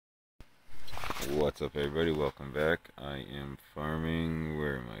What's up, everybody? Welcome back. I am farming.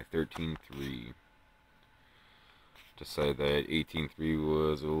 Where am I? 13.3. Decided that 18.3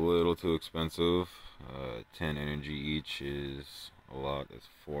 was a little too expensive. 10 energy each is a lot. That's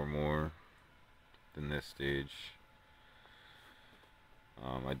 4 more than this stage.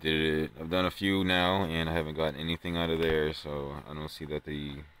 I did it. I've done a few now, and I haven't gotten anything out of there, so I don't see that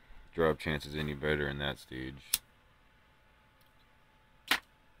the drop chance is any better in that stage.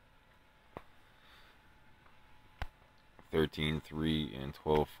 13.3 and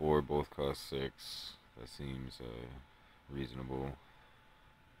 12.4 both cost 6. That seems reasonable.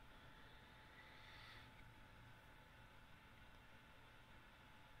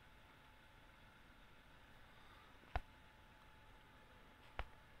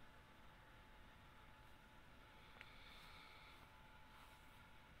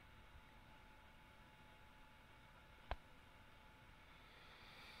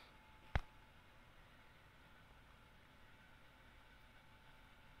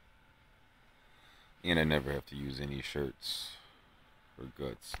 And I never have to use any shirts or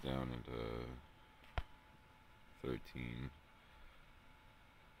guts down into 13.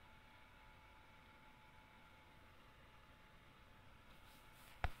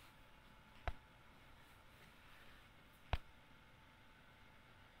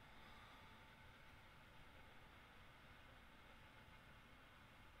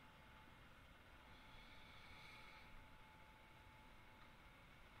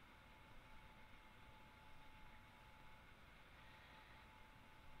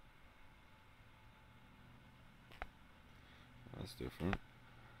 That's different.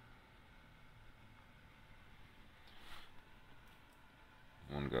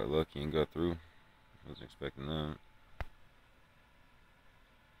 One got lucky and got through. Wasn't expecting that.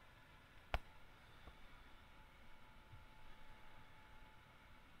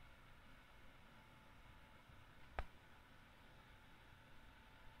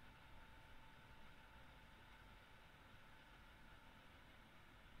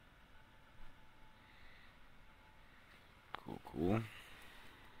 Cool.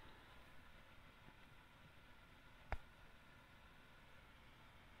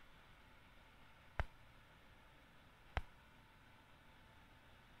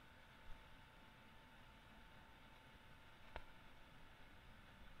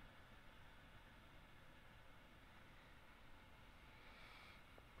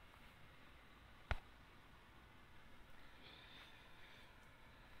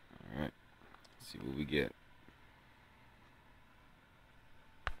 Alright. See what we get.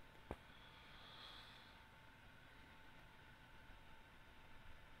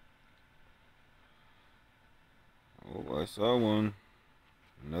 Oh, I saw one.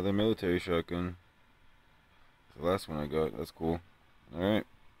 Another military shotgun. It's the last one I got. That's cool. Alright.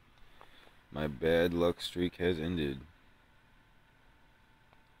 My bad luck streak has ended.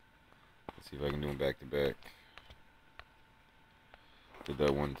 Let's see if I can do them back to back. Did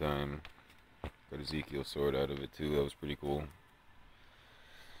that one time. Got Ezekiel's sword out of it too. That was pretty cool.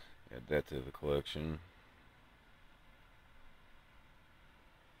 Add that to the collection.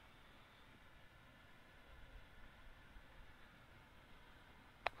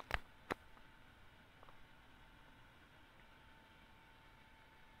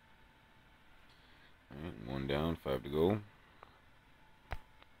 Alright, one down, 5 to go.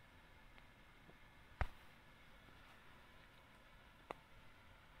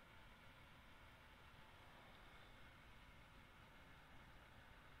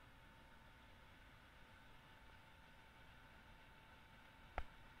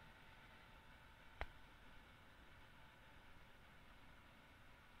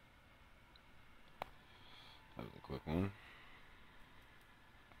 That was a quick one.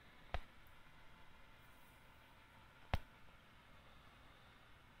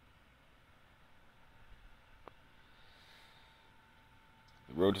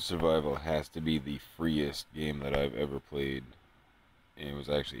 The Road to Survival has to be the freest game that I've ever played, and was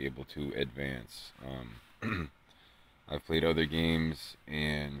actually able to advance. I've played other games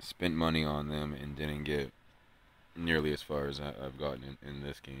and spent money on them and didn't get nearly as far as I've gotten in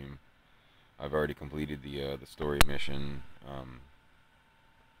this game. I've already completed the story mission.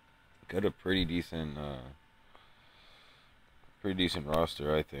 Got a pretty decent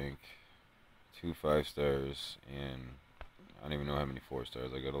roster, I think. 2 5-stars, and I don't even know how many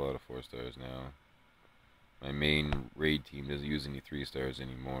 4-stars. I got a lot of 4-stars now. My main raid team doesn't use any 3-stars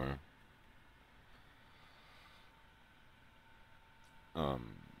anymore.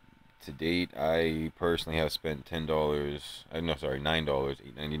 To date, I personally have spent $10. No, sorry, $9,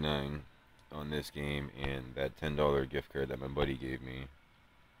 $8.99 on this game, and that $10 gift card that my buddy gave me.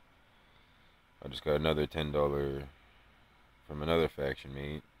 I just got another $10 from another faction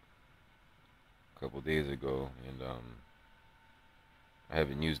mate a couple days ago, and I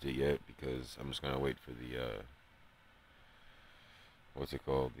haven't used it yet because I'm just gonna wait for the what's it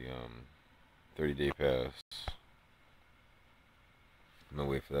called, the 30-day pass. I'm gonna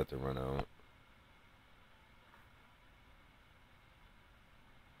wait for that to run out.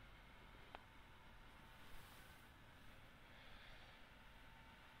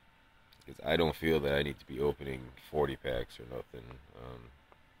 Because I don't feel that I need to be opening 40 packs or nothing.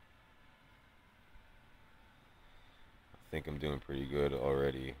 I think I'm doing pretty good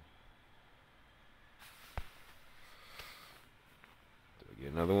already. Do I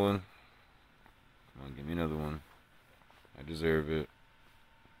get another one? Come on, give me another one. I deserve it.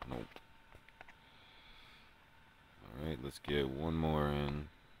 Nope. Alright, let's get one more in.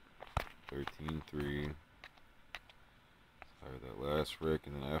 13-3. Fire that last Rick,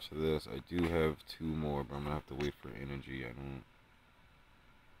 and then after this, I do have two more, but I'm gonna have to wait for energy. I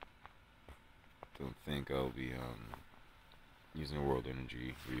don't think I'll be using a world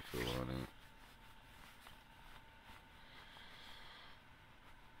energy refill on it.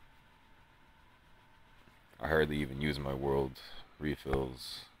 I hardly even use my world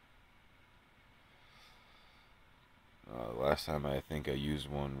refills. Last time I think I used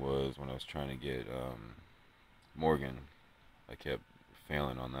one was when I was trying to get Morgan. I kept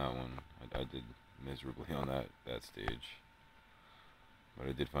failing on that one. I did miserably on that stage, but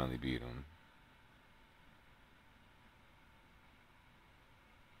I did finally beat him.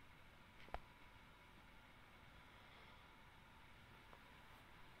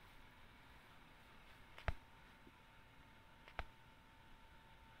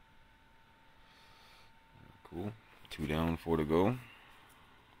 Cool. 2 down, 4 to go.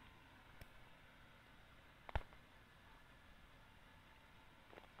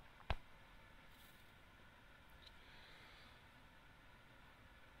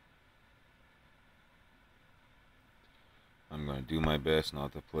 I'm gonna do my best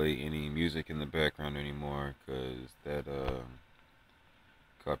not to play any music in the background anymore, because that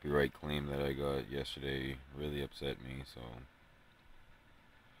copyright claim that I got yesterday really upset me. So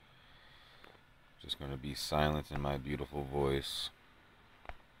just gonna be silent in my beautiful voice.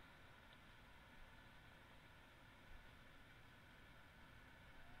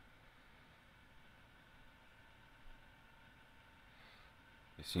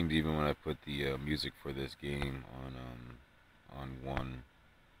 It seems even when I put the music for this game on one,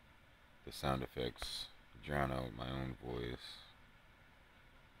 the sound effects drown out my own voice.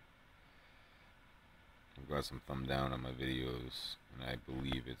 I've got some thumb down on my videos, and I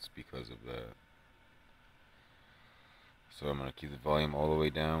believe it's because of that. So I'm gonna keep the volume all the way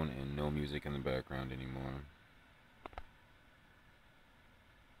down and no music in the background anymore.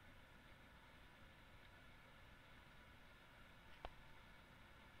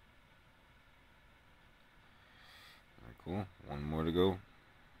 Alright, cool. One more to go.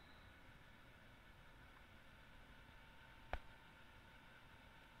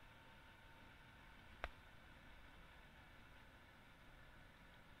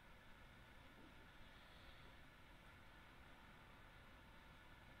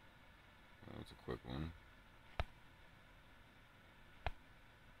 That was a quick one.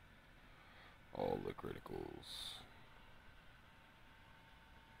 All the criticals.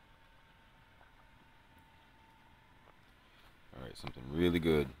 Alright, something really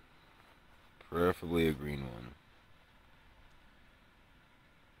good. Preferably a green one.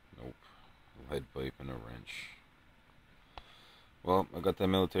 Nope. A lead pipe and a wrench. Well, I got that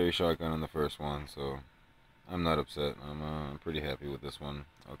military shotgun on the first one, so I'm not upset. I'm pretty happy with this one.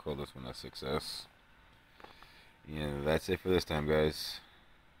 I'll call this one a success. And that's it for this time, guys.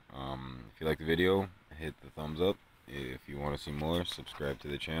 If you like the video, hit the thumbs up. If you want to see more, subscribe to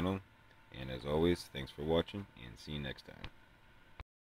the channel. And as always, thanks for watching, and see you next time.